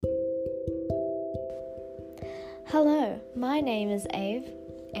Hello, my name is Ave,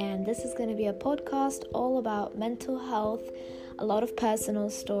 and this is going to be a podcast all about mental health, a lot of personal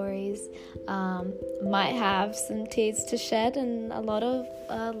stories, might have some tears to shed and a lot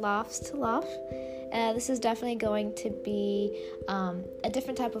of laughs to laugh. This is definitely going to be a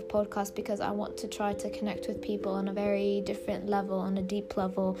different type of podcast because I want to try to connect with people on a very different level, on a deep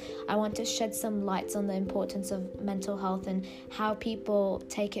level. I want to shed some lights on the importance of mental health and how people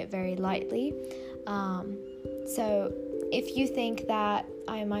take it very lightly. So if you think that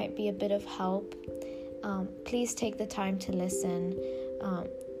I might be a bit of help, please take the time to listen.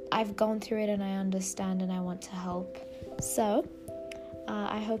 I've gone through it and I understand and I want to help. So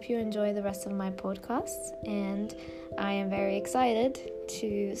I hope you enjoy the rest of my podcasts, and I am very excited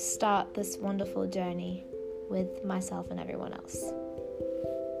to start this wonderful journey with myself and everyone else.